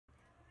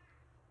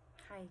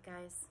Hi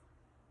guys,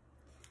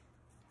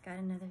 got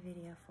another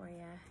video for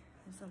you.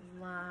 There's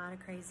a lot of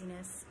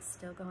craziness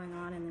still going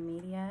on in the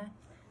media.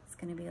 It's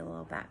going to be a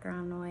little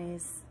background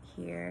noise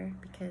here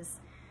because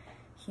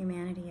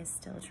humanity is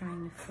still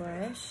trying to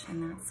flourish,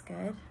 and that's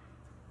good.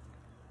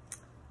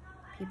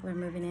 People are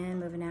moving in,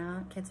 moving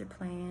out, kids are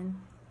playing.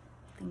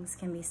 Things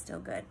can be still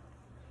good.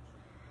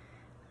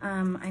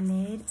 I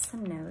made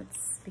some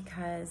notes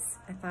because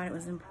I thought it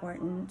was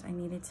important. I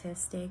needed to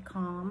stay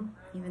calm,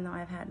 even though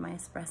I've had my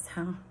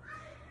espresso.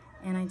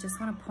 And I just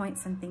want to point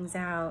some things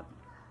out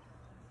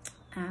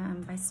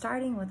by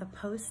starting with a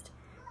post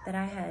that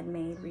I had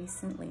made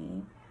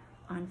recently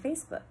on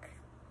Facebook.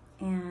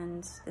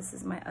 And this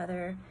is my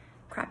other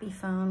crappy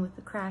phone with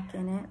the crack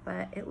in it,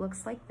 but it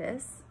looks like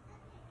this.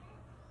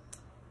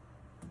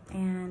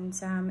 And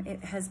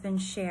it has been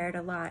shared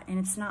a lot, and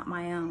it's not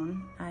my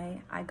own.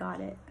 I got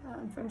it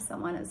from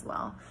someone as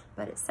well,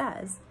 but it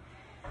says,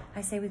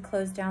 I say we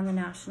close down the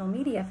national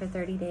media for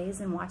 30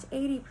 days and watch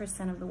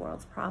 80% of the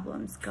world's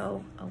problems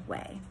go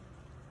away.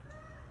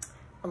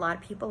 A lot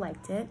of people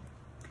liked it,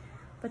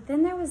 but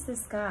then there was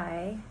this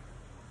guy,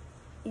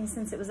 and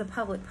since it was a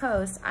public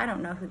post, I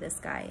don't know who this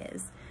guy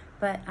is,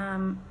 but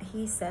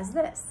he says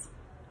this: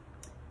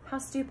 how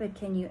stupid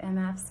can you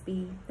MFs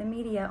be? The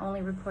media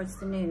only reports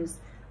the news.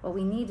 What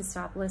we need to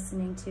stop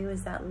listening to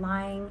is that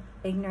lying,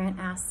 ignorant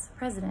ass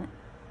president.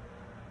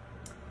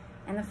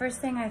 And the first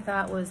thing I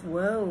thought was,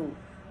 whoa,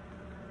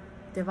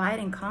 divide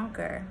and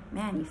conquer.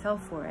 Man, you fell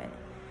for it.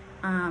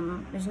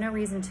 There's no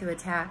reason to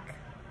attack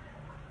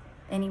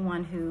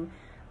anyone who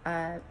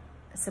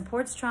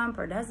supports Trump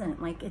or doesn't.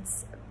 Like,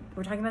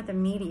 we're talking about the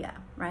media,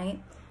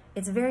 right?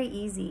 It's very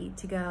easy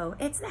to go,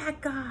 it's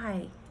that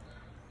guy.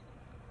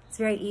 It's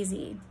very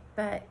easy,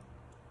 but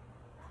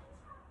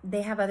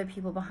they have other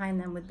people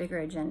behind them with bigger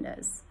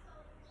agendas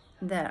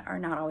that are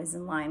not always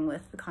in line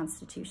with the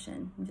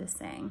Constitution. I'm just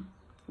saying.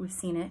 We've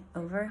seen it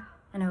over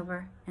and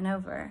over and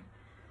over.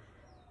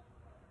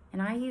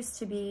 And I used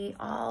to be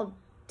all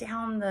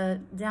down the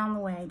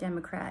way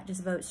Democrat,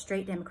 just vote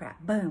straight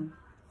Democrat, boom.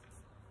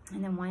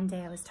 And then one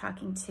day I was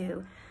talking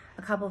to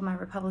a couple of my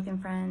Republican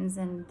friends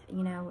and,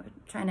 you know,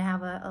 trying to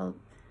have a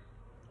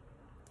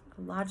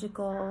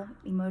logical,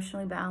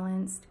 emotionally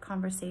balanced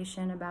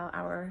conversation about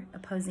our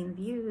opposing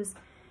views.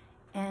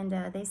 And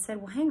they said,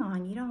 well, hang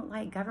on, you don't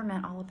like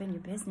government all up in your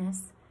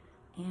business.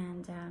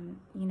 And,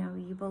 you know,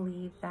 you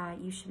believe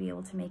that you should be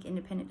able to make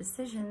independent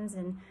decisions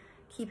and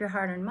keep your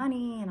hard-earned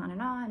money and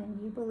on.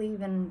 And you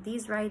believe in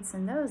these rights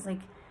and those, like,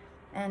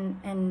 and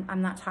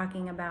I'm not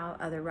talking about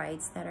other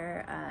rights that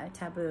are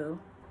taboo,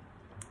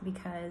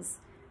 because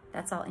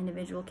that's all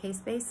individual case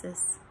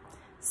basis.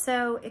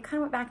 So it kind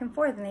of went back and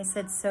forth, and they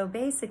said, so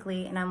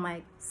basically, and I'm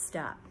like,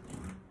 stop.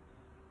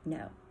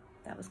 No,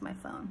 that was my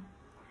phone.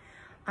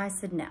 I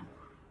said, no.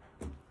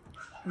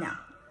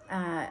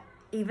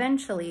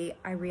 Eventually,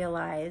 I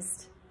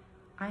realized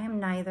I am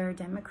neither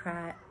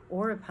Democrat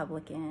or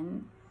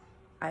Republican.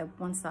 I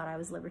once thought I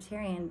was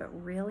libertarian, but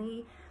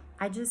really,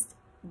 I just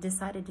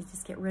decided to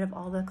just get rid of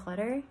all the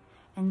clutter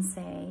and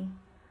say,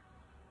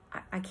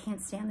 I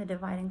can't stand the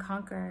divide and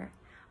conquer.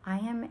 I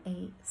am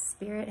a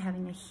spirit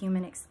having a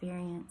human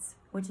experience,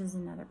 which is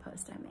another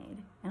post I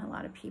made. And a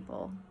lot of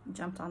people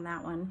jumped on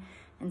that one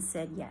and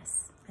said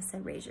yes. I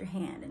said, raise your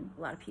hand, and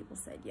a lot of people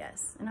said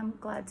yes. And I'm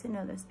glad to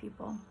know those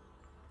people.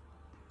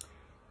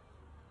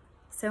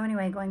 So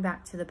anyway, going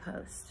back to the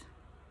post.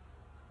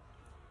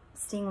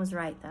 Sting was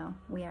right, though.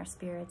 We are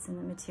spirits in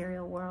the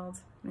material world,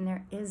 and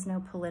there is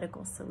no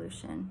political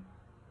solution.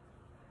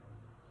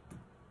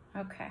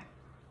 Okay.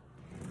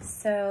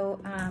 So,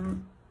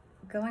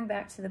 going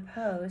back to the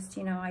post,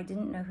 you know, I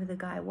didn't know who the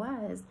guy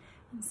was,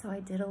 and so I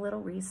did a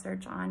little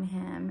research on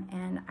him,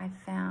 and I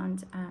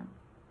found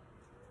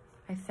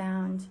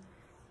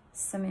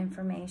some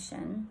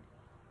information,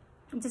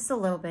 just a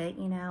little bit,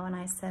 you know, and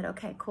I said,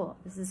 okay, cool,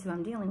 this is who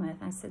I'm dealing with.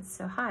 And I said,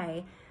 so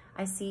hi,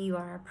 I see you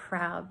are a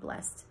proud,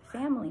 blessed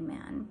family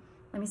man.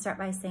 Let me start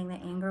by saying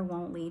that anger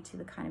won't lead to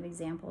the kind of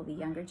example the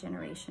younger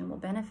generation will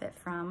benefit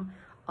from,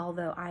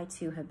 although I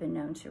too have been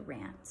known to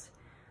rant.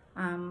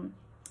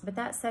 But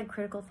that said,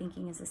 critical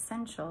thinking is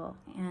essential,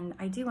 and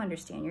I do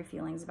understand your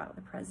feelings about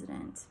the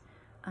president.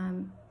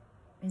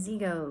 His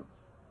ego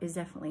is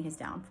definitely his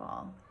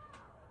downfall.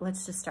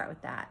 Let's just start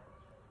with that.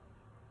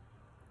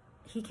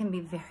 He can be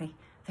very,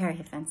 very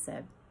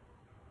offensive.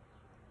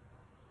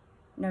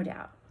 No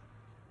doubt.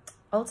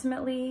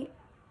 Ultimately,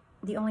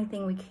 the only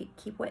thing we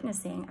keep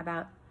witnessing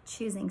about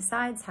choosing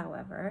sides,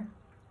 however,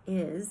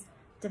 is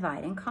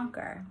divide and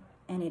conquer,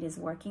 and it is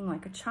working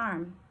like a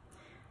charm.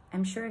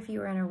 I'm sure if you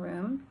were in a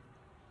room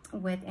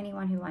with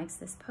anyone who likes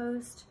this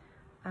post,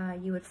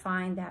 you would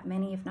find that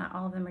many, if not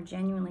all of them, are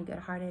genuinely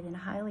good-hearted and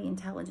highly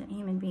intelligent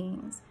human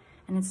beings.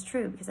 And it's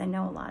true, because I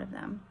know a lot of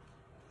them.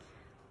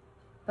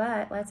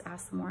 But let's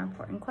ask the more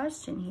important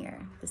question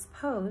here. This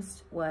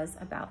post was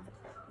about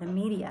the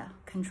media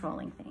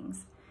controlling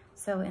things.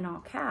 So in all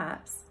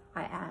caps,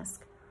 I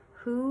ask,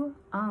 who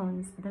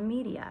owns the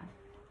media?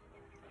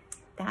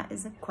 That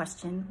is a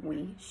question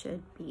we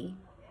should be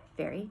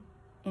very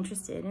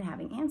interested in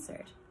having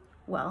answered.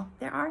 Well,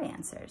 there are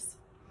answers.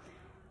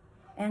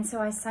 And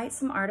so I cite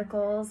some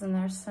articles, and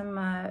there's some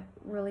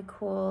really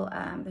cool,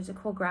 there's a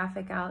cool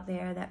graphic out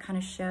there that kind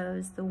of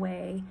shows the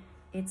way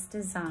it's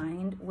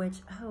designed, which,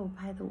 oh,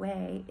 by the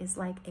way, is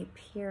like a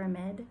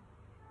pyramid.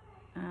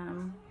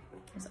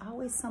 There's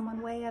always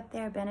someone way up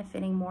there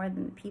benefiting more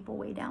than the people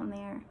way down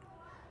there.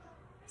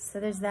 So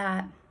there's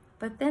that.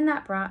 But then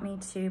that brought me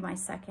to my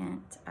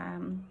second,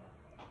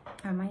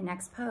 or my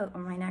next post,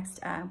 or my next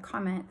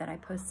comment that I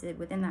posted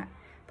within that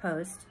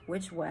post,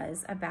 which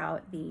was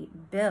about the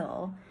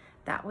bill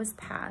that was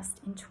passed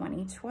in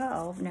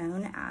 2012,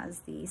 known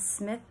as the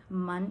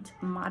Smith-Mundt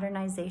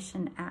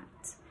Modernization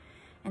Act.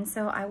 And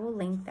so I will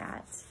link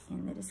that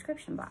in the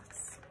description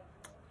box.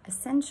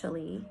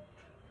 Essentially,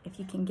 if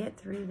you can get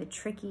through the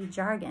tricky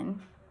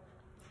jargon,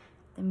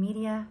 the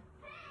media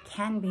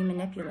can be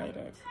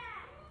manipulated.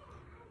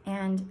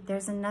 And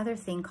there's another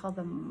thing called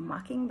the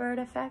mockingbird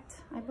effect,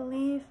 I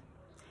believe.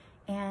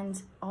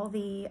 And all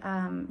the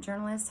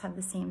journalists have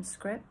the same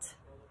script.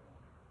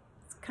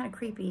 It's kind of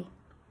creepy,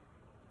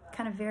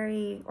 kind of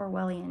very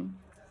Orwellian,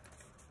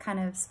 kind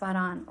of spot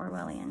on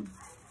Orwellian.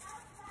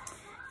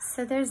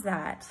 So there's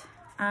that.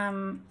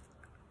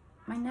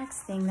 My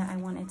next thing that I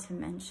wanted to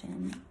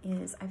mention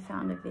is I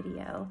found a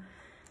video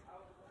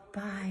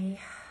by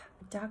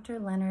Dr.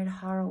 Leonard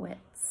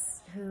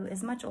Horowitz, who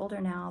is much older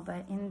now,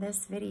 but in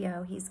this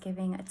video, he's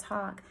giving a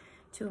talk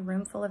to a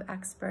room full of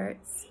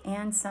experts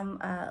and some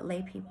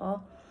lay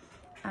people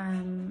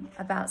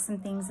about some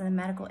things in the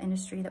medical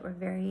industry that were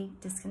very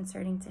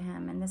disconcerting to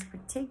him. And this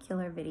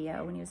particular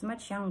video, when he was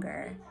much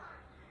younger,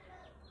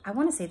 I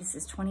want to say this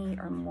is 20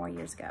 or more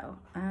years ago.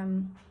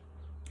 20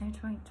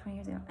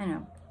 years ago, I don't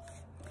know.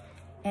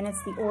 And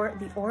it's the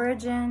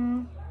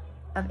origin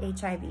of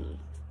HIV.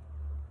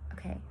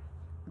 Okay,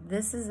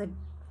 this is a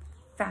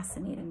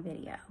fascinating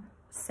video.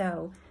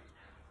 So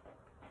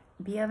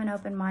be of an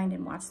open mind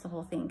and watch the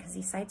whole thing, because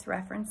he cites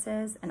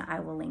references, and I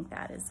will link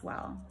that as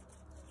well.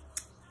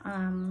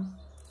 And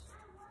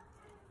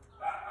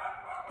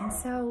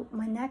so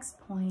my next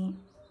point,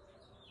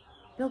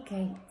 Bill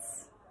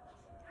Gates.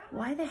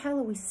 Why the hell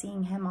are we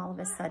seeing him all of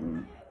a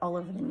sudden all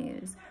over the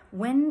news?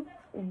 When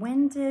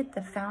did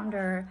the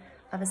founder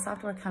of a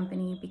software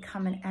company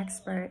become an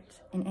expert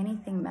in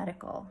anything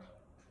medical?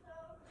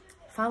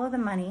 Follow the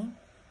money.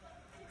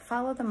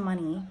 Follow the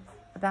money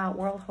about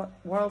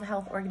World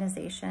Health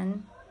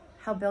Organization,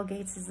 how Bill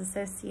Gates is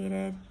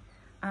associated,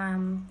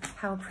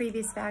 how a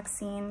previous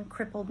vaccine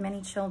crippled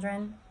many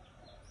children,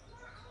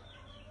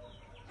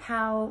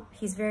 how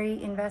he's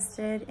very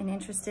invested and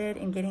interested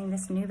in getting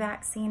this new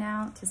vaccine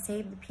out to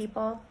save the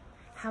people.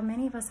 How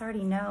many of us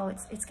already know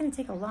it's going to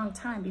take a long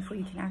time before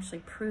you can actually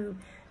prove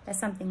that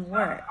something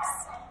works.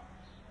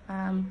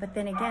 But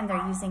then again,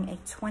 they're using a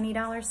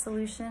 $20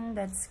 solution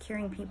that's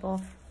curing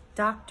people.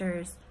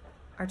 Doctors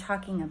are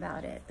talking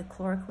about it. The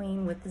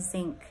chloroquine with the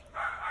zinc.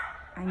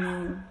 I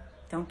mean,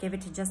 don't give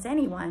it to just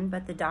anyone,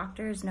 but the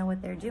doctors know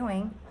what they're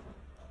doing.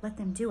 Let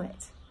them do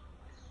it.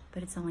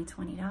 But it's only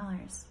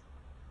 $20.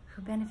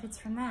 Who benefits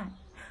from that?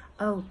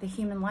 Oh, the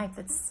human life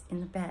that's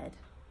in the bed.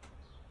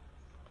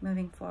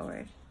 Moving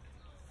forward.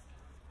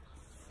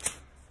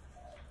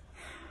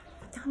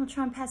 Donald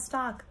Trump has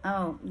stock.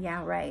 Oh,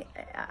 yeah, right.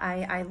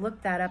 I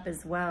looked that up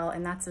as well,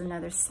 and that's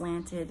another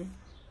slanted,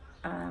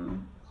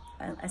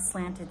 a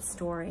slanted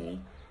story.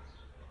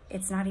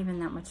 It's not even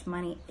that much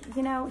money.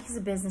 You know, he's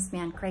a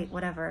businessman. Great,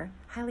 whatever.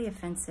 Highly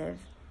offensive.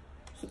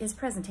 His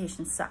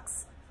presentation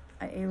sucks.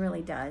 It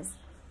really does.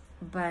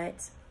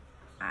 But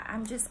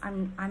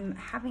I'm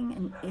having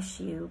an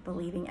issue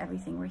believing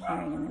everything we're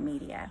hearing in the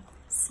media.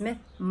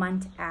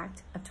 Smith-Mundt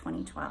Act of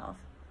 2012.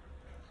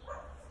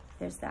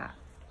 There's that.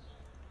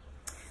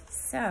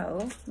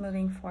 So,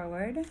 moving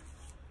forward,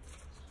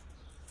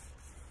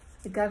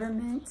 the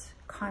government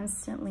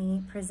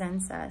constantly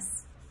presents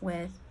us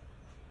with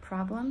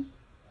problem,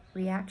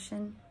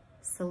 reaction,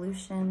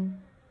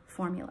 solution,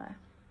 formula,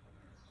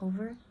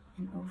 over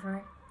and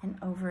over and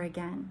over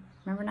again.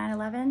 Remember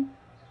 9/11?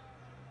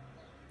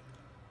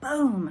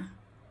 Boom!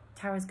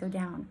 Towers go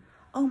down.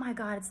 Oh my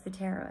God, it's the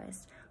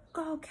terrorist.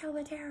 Go kill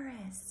the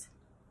terrorists.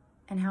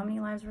 And how many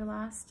lives were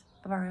lost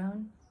of our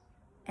own?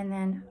 And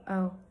then,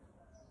 oh,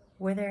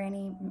 were there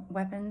any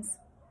weapons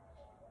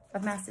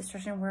of mass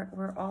destruction?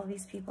 Were all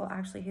these people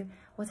actually who,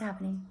 what's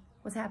happening?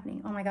 What's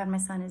happening? Oh my God, my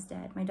son is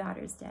dead. My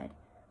daughter is dead.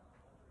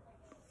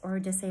 Or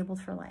disabled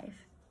for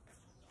life.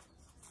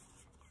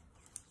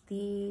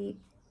 The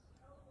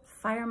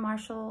fire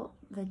marshal,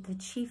 the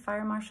chief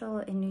fire marshal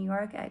in New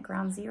York at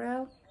Ground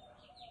Zero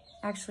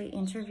actually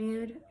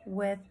interviewed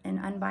with an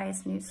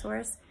unbiased news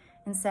source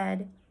and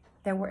said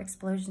there were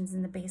explosions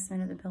in the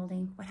basement of the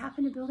building. What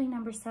happened to building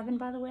number 7,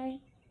 by the way?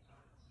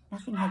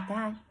 Nothing like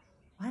that.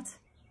 What?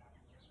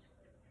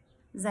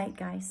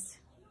 Zeitgeist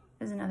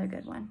is another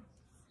good one.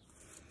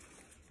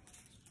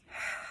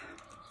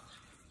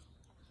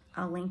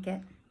 I'll link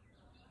it.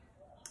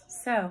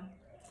 So,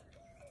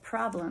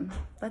 problem.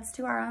 Let's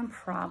do our own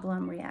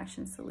problem,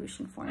 reaction,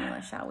 solution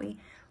formula, shall we?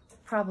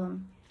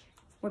 Problem.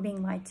 We're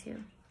being lied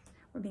to.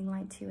 We're being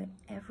lied to at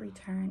every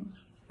turn.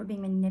 We're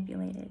being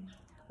manipulated.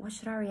 What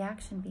should our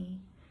reaction be?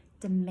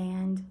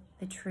 Demand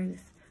the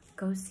truth.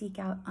 Go seek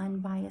out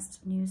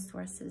unbiased news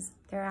sources.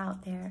 They're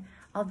out there.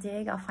 I'll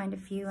dig, I'll find a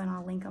few, and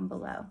I'll link them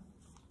below.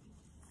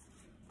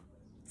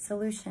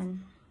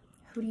 Solution.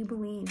 Who do you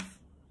believe?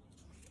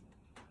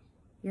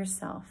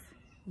 Yourself,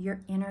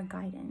 your inner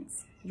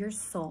guidance, your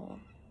soul.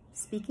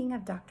 Speaking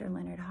of Dr.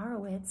 Leonard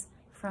Horowitz,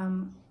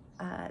 from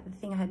the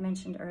thing I had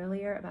mentioned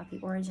earlier about the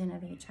origin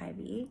of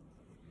HIV,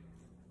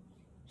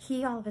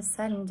 he all of a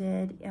sudden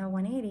did a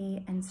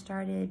 180 and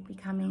started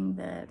becoming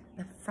the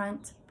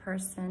front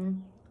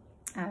person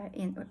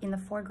in the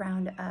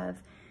foreground of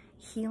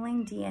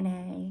healing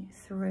DNA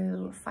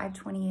through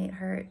 528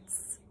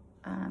 hertz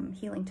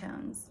healing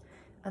tones,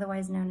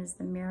 otherwise known as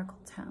the miracle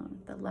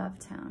tone, the love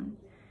tone.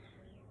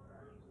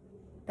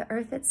 The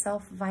earth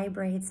itself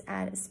vibrates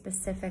at a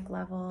specific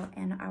level,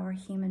 and our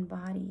human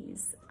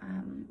bodies,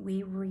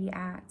 we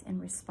react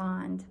and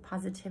respond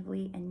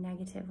positively and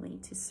negatively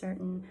to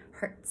certain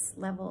hertz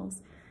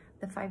levels.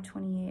 The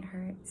 528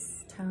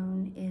 hertz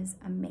tone is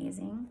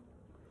amazing.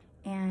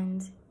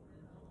 And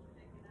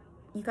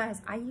you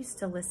guys, I used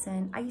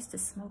to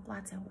smoke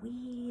lots of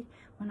weed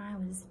when I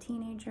was a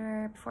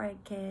teenager, before I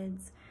had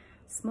kids.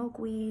 Smoke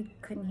weed,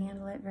 couldn't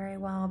handle it very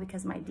well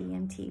because my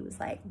DMT was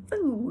like,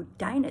 food,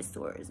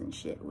 dinosaurs and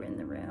shit were in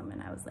the room.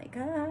 And I was like,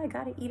 I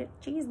gotta eat a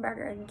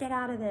cheeseburger and get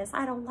out of this.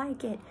 I don't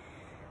like it.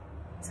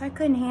 So I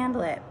couldn't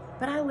handle it.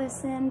 But I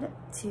listened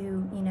to,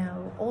 you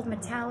know, old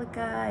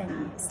Metallica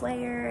and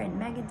Slayer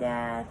and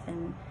Megadeth.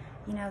 And,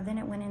 you know, then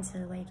it went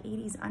into like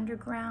 80s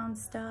underground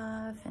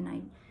stuff. And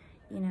I,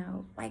 you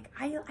know, like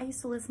I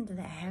used to listen to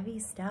the heavy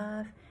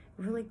stuff,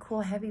 really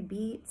cool heavy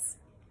beats.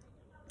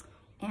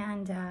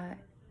 And,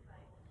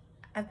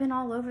 I've been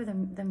all over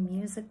the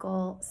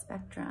musical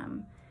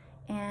spectrum,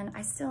 and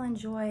I still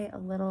enjoy a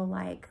little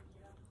like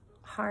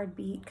hard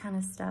beat kind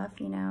of stuff,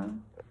 you know,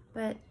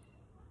 but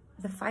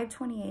the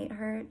 528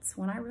 hertz,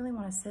 when I really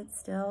want to sit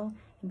still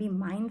and be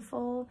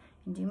mindful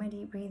and do my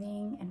deep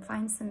breathing and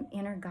find some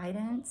inner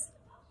guidance,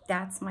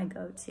 that's my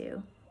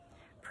go-to,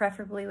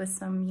 preferably with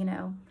some, you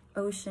know,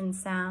 ocean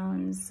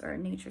sounds or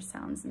nature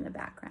sounds in the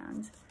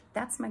background.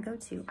 That's my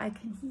go-to. I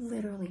can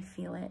literally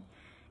feel it,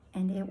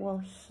 and it will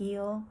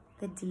heal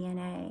the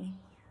DNA.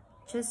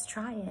 Just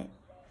try it.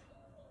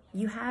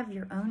 You have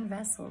your own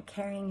vessel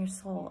carrying your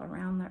soul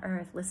around the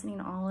earth, listening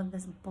to all of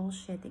this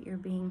bullshit that you're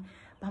being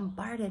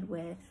bombarded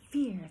with.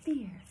 Fear,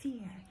 fear,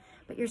 fear.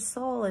 But your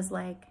soul is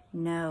like,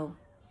 no.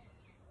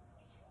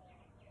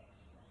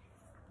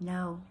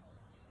 No.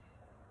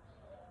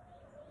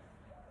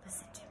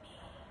 Listen to me.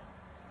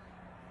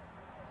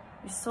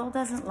 Your soul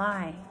doesn't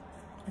lie.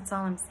 That's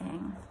all I'm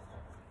saying.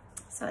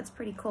 So it's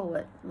pretty cool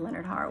what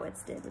Leonard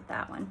Horowitz did with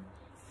that one.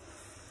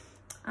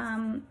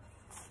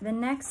 The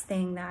next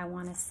thing that I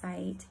want to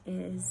cite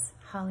is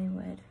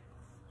Hollywood.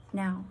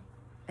 Now,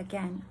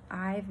 again,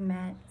 I've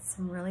met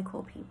some really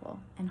cool people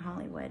in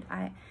Hollywood,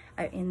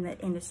 in the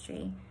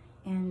industry,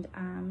 and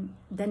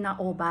they're not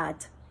all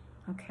bad,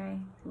 okay?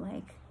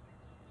 Like,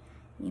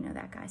 you know,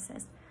 that guy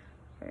says,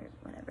 or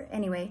whatever.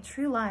 Anyway,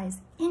 True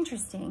Lies,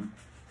 interesting.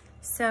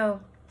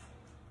 So,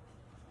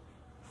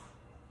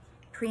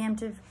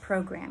 preemptive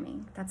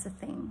programming, that's a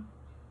thing.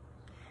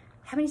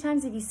 How many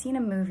times have you seen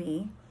a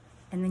movie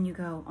and then you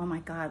go, oh my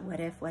God, what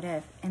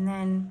if? And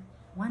then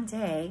one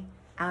day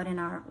out in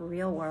our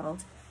real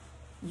world,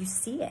 you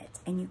see it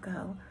and you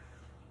go,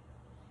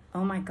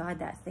 oh my God,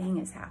 that thing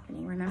is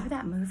happening. Remember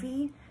that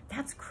movie?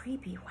 That's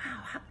creepy.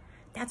 Wow,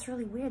 that's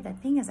really weird. That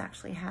thing is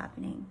actually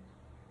happening.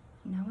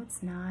 No,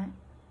 it's not.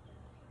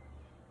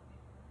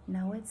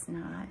 No, it's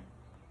not.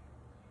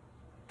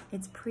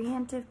 It's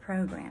preemptive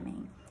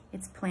programming.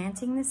 It's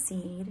planting the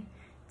seed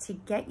to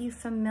get you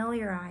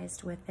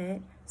familiarized with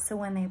it, so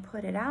when they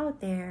put it out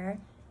there,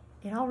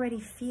 it already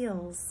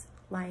feels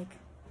like,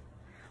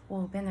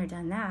 well, been there,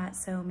 done that,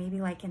 so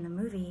maybe like in the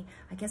movie,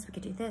 I guess we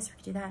could do this, we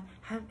could do that.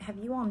 Have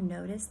you all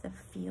noticed the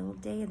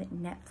field day that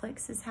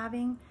Netflix is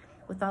having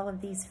with all of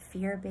these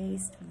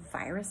fear-based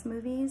virus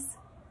movies?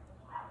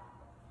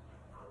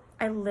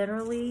 I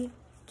literally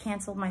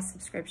canceled my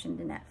subscription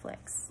to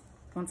Netflix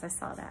once I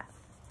saw that.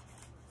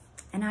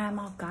 And I'm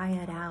all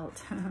Gaia-ed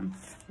out.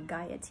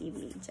 Gaia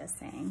TV, just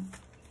saying.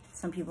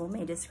 Some people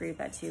may disagree with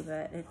that too,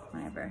 but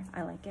whatever,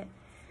 I like it.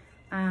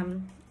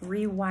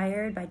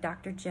 Rewired by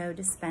Dr. Joe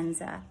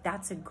Dispenza.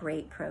 That's a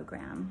great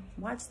program.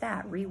 Watch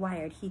that,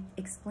 Rewired. He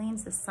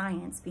explains the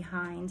science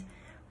behind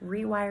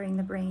rewiring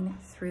the brain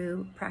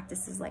through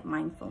practices like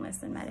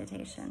mindfulness and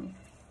meditation.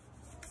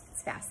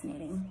 It's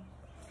fascinating.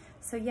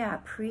 So yeah,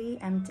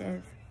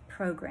 preemptive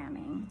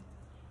programming.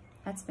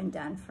 That's been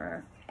done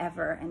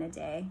forever and a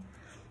day.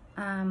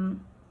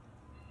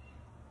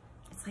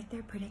 It's like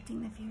they're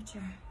predicting the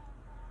future.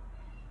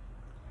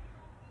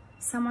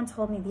 Someone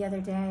told me the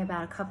other day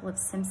about a couple of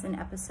Simpson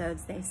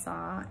episodes they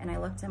saw, and I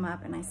looked them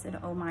up and I said,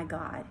 oh my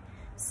God.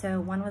 So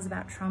one was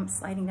about Trump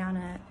sliding down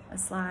a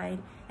slide,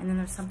 and then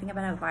there's something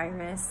about a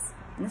virus.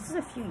 And this was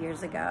a few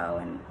years ago,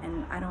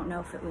 and I don't know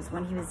if it was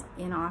when he was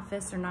in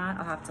office or not.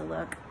 I'll have to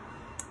look.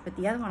 But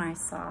the other one I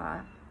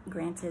saw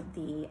Granted,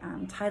 the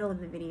title of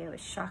the video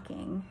is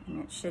shocking,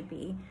 and it should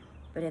be,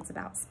 but it's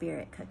about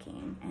spirit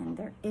cooking, and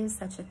there is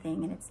such a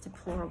thing, and it's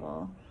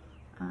deplorable.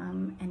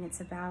 And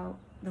it's about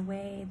the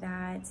way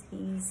that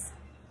these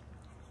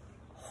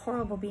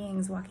horrible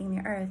beings walking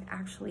the earth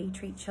actually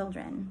treat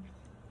children.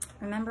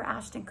 Remember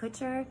Ashton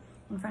Kutcher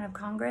in front of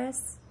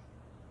Congress?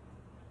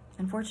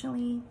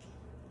 Unfortunately,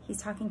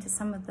 he's talking to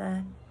some of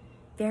the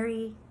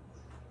very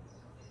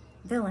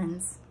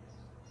villains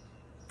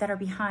that are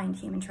behind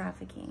human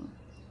trafficking.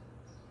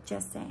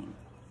 Just saying.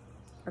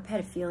 Or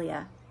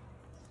pedophilia.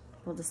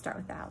 We'll just start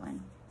with that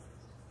one.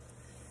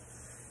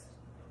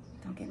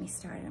 Don't get me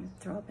started. I'm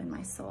throw up in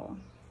my soul.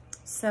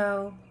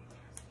 So,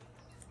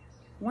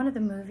 one of the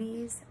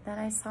movies that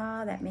I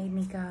saw that made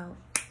me go,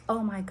 oh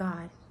my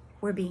God,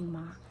 we're being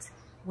mocked,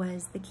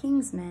 was The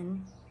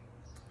Kingsman,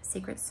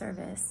 Secret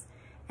Service.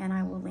 And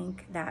I will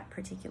link that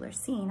particular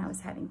scene. I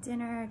was having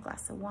dinner, a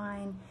glass of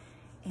wine,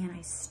 and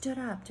I stood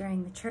up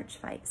during the church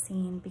fight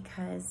scene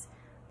because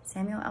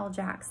Samuel L.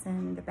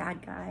 Jackson, the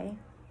bad guy,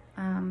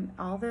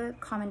 all the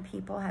common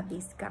people have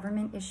these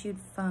government-issued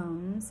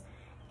phones,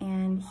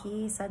 and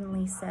he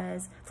suddenly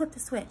says, flip the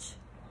switch.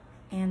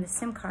 And the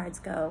SIM cards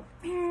go,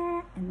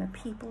 and the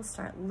people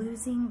start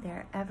losing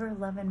their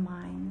ever-loving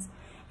minds.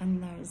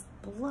 And there's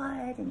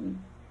blood,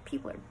 and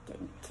people are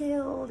getting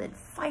killed and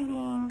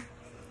fighting.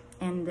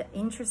 And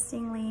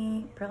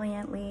interestingly,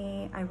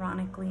 brilliantly,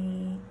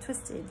 ironically,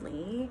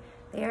 twistedly,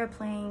 they are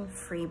playing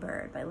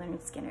Freebird by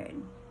Leonard Skinner.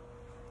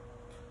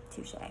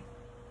 Touche.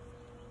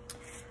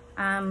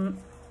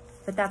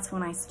 But that's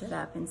when I stood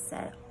up and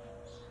said,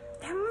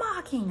 they're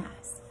mocking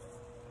us.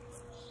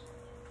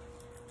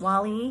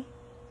 Wally,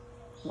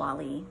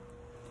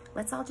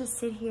 let's all just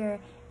sit here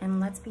and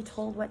let's be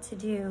told what to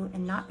do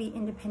and not be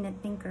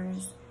independent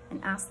thinkers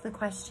and ask the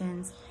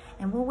questions,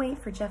 and we'll wait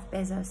for Jeff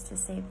Bezos to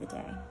save the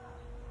day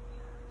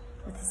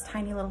with his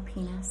tiny little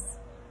penis,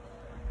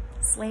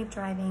 slave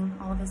driving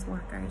all of his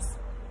workers.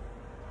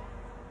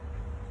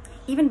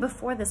 Even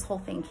before this whole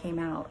thing came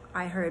out,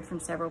 I heard from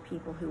several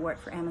people who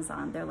work for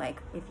Amazon, they're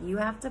like, if you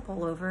have to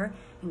pull over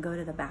and go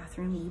to the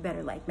bathroom, you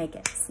better like make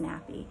it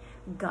snappy.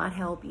 God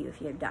help you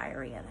if you have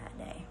diarrhea that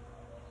day.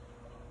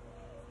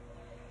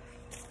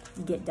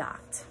 You get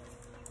docked.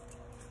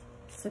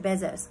 So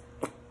Bezos.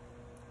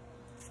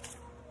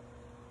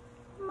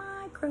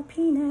 Micro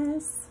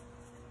penis.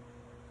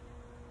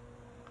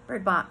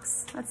 Bird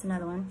Box. That's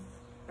another one.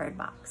 Bird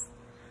Box.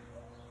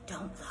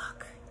 Don't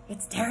look.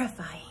 It's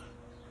terrifying.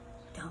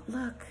 Don't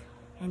look.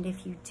 And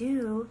if you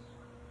do,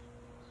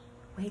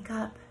 wake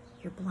up.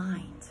 You're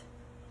blind.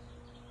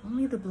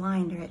 Only the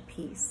blind are at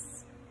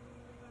peace.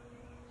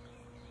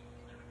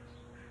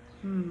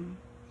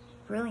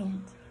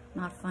 Brilliant.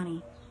 Not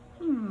funny.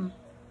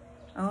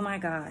 Oh my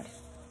God.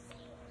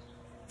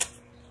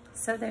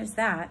 So there's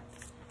that.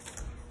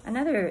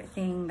 Another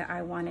thing that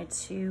I wanted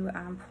to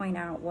point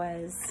out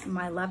was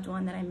my loved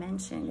one that I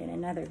mentioned in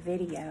another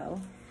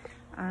video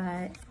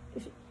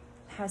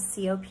has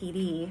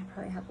COPD.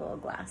 Probably have a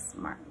little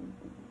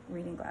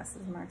reading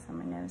glasses marks on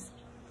my nose.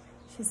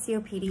 She has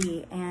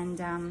COPD,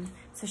 and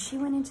so she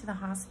went into the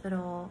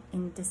hospital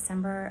in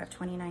December of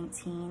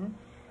 2019,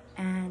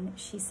 and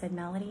she said,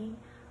 Melody,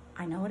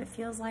 I know what it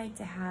feels like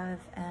to have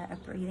a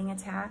breathing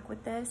attack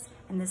with this,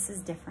 and this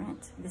is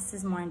different. This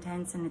is more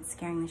intense, and it's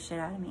scaring the shit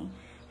out of me.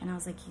 And I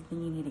was like,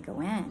 then you need to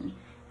go in.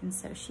 And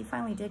so she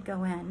finally did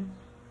go in,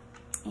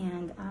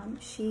 and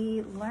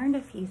she learned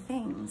a few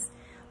things.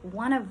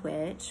 One of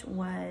which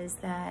was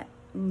that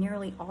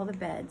nearly all the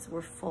beds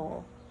were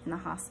full in the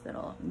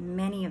hospital,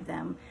 many of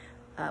them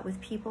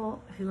with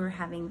people who were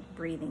having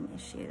breathing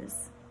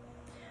issues.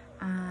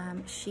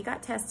 She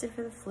got tested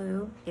for the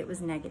flu. It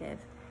was negative.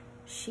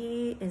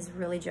 She is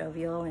really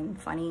jovial and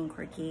funny and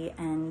quirky,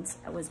 and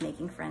was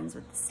making friends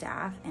with the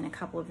staff, and a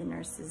couple of the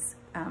nurses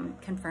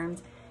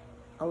confirmed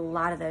a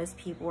lot of those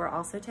people were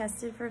also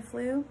tested for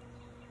flu.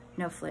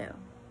 No flu.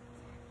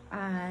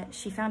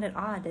 She found it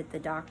odd that the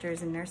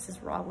doctors and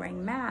nurses were all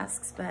wearing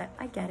masks, but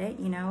I get it.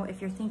 You know,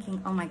 if you're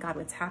thinking, oh my God,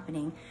 what's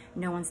happening?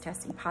 No one's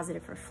testing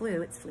positive for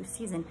flu. It's flu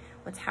season.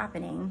 What's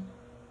happening?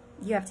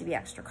 You have to be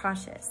extra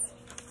cautious.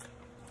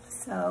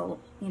 So,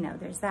 you know,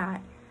 there's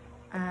that.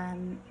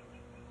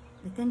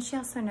 But then she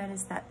also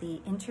noticed that the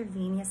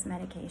intravenous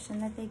medication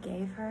that they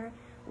gave her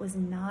was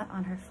not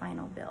on her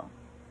final bill.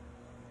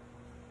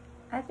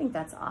 I think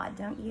that's odd,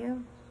 don't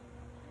you?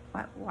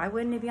 Why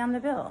wouldn't it be on the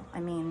bill?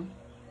 I mean,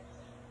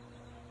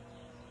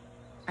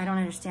 I don't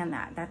understand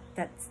that.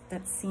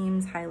 That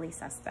seems highly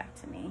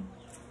suspect to me.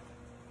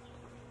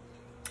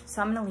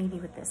 So I'm going to leave you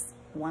with this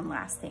one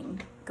last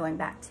thing, going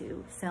back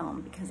to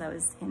film, because I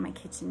was in my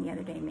kitchen the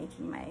other day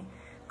making my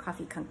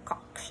coffee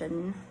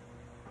concoction,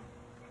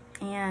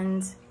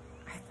 and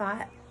I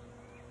thought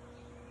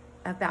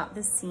about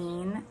the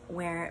scene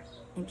where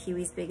in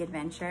Pee-wee's Big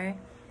Adventure,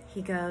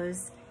 he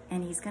goes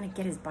and he's going to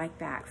get his bike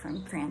back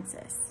from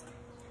Francis.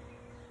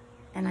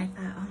 And I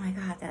thought, oh my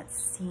God, that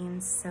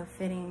seems so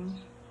fitting.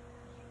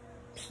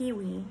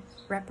 Pee-wee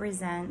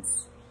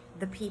represents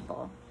the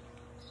people.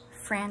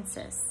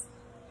 Francis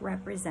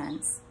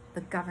represents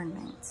the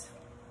government.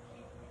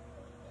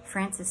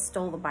 Francis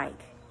stole the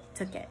bike,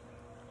 took it.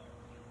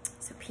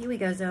 So Pee-wee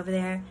goes over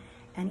there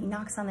and he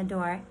knocks on the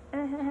door.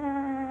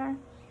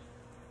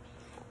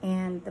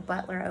 And the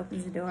butler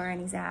opens the door and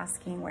he's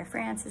asking where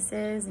Francis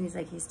is. And he's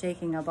like, he's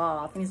taking a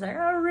bath. And he's like,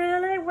 oh,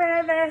 really? Where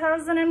are they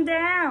hosing him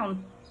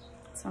down?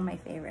 It's one of my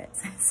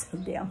favorites. It's so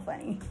damn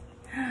funny.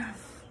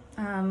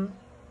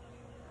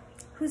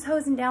 Who's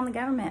hosing down the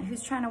government?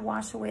 Who's trying to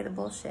wash away the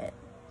bullshit?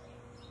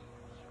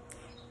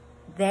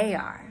 They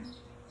are.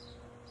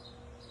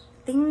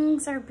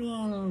 Things are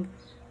being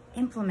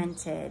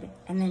implemented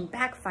and then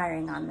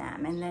backfiring on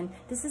them. And then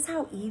this is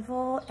how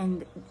evil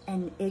and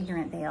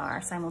ignorant they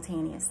are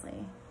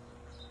simultaneously.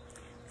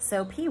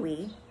 So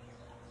Pee-wee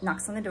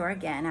knocks on the door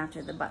again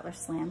after the butler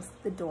slams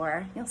the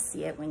door. You'll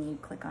see it when you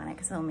click on it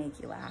because it'll make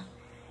you laugh.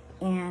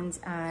 And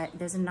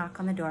there's a knock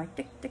on the door,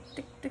 tick, tick,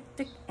 tick, tick,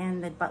 tick,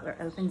 and the butler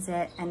opens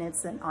it, and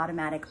it's an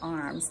automatic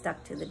arm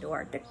stuck to the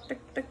door, tick,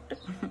 tick, tick, tick.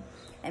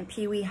 And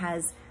Pee-wee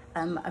has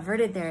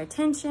averted their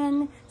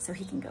attention so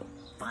he can go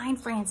find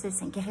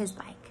Francis and get his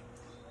bike.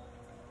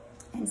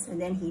 And so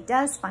then he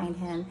does find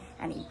him,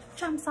 and he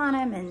jumps on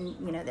him, and,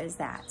 you know, there's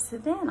that. So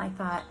then I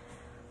thought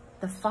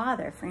the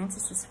father,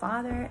 Francis's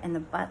father, and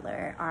the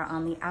butler are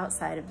on the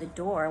outside of the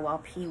door while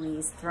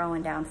Pee-wee's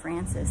throwing down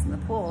Francis in the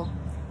pool.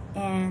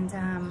 And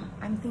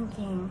I'm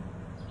thinking,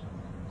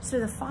 so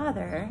the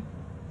father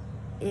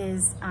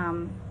is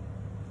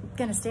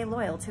gonna stay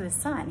loyal to his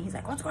son. He's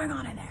like, what's going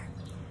on in there?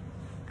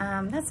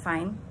 That's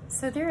fine.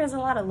 So there is a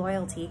lot of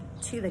loyalty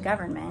to the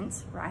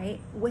government, right?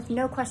 With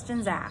no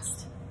questions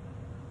asked.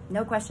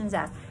 No questions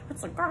asked.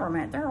 It's the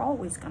government, they're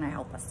always gonna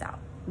help us out.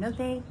 No,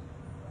 they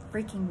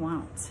freaking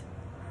won't.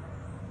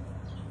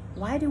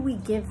 Why do we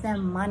give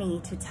them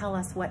money to tell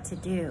us what to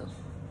do?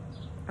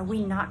 Are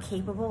we not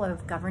capable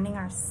of governing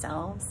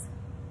ourselves?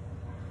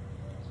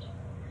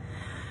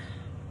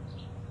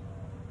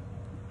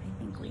 I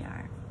think we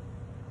are.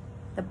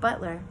 The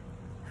butler,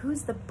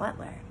 who's the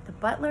butler? The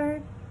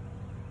butler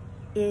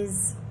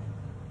is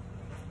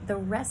the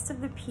rest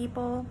of the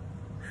people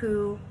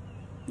who,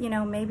 you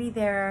know, maybe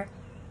they're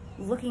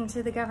looking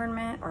to the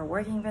government or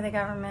working for the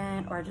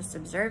government or just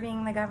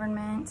observing the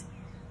government,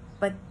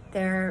 but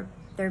they're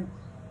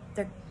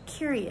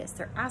curious.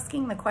 They're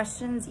asking the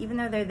questions, even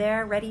though they're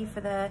there ready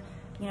for the,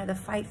 you know, the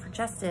fight for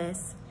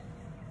justice,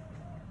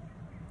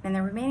 and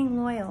they're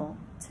remaining loyal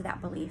to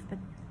that belief,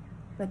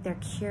 but they're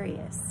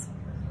curious.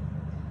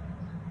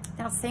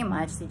 They don't say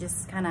much. They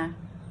just kind of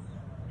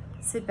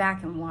sit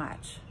back and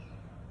watch.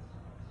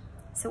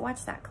 So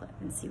watch that clip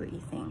and see what you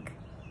think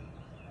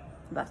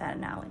about that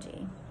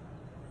analogy.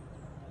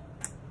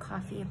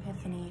 Coffee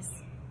epiphanies.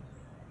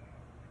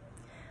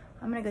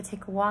 I'm gonna go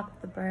take a walk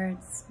with the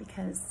birds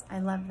because I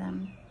love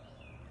them.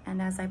 And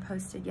as I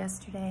posted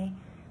yesterday,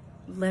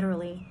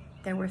 literally,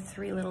 there were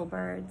 3 little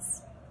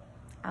birds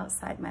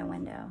outside my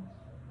window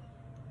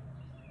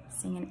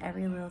singing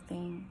every little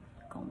thing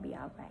gonna be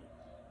all right.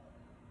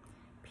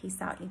 Peace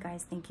out, you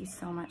guys. Thank you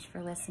so much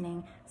for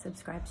listening.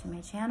 Subscribe to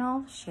my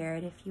channel, share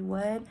it if you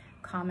would,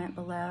 comment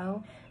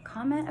below.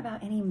 Comment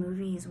about any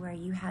movies where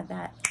you had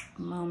that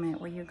moment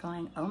where you're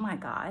going, oh my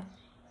God,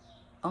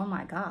 oh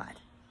my God.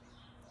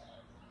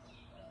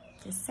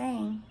 Just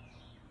saying,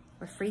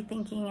 we're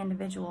free-thinking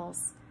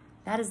individuals.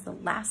 That is the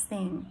last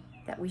thing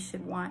that we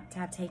should want to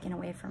have taken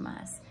away from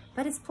us.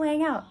 But it's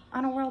playing out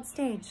on a world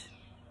stage.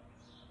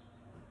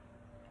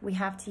 We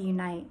have to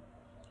unite,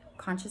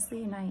 consciously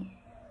unite,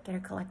 get our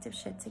collective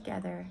shit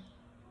together,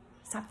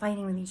 stop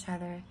fighting with each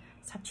other,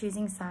 stop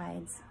choosing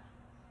sides.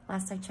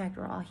 Last I checked,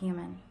 we're all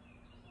human.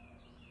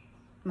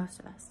 Most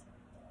of us.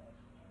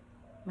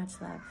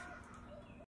 Much love.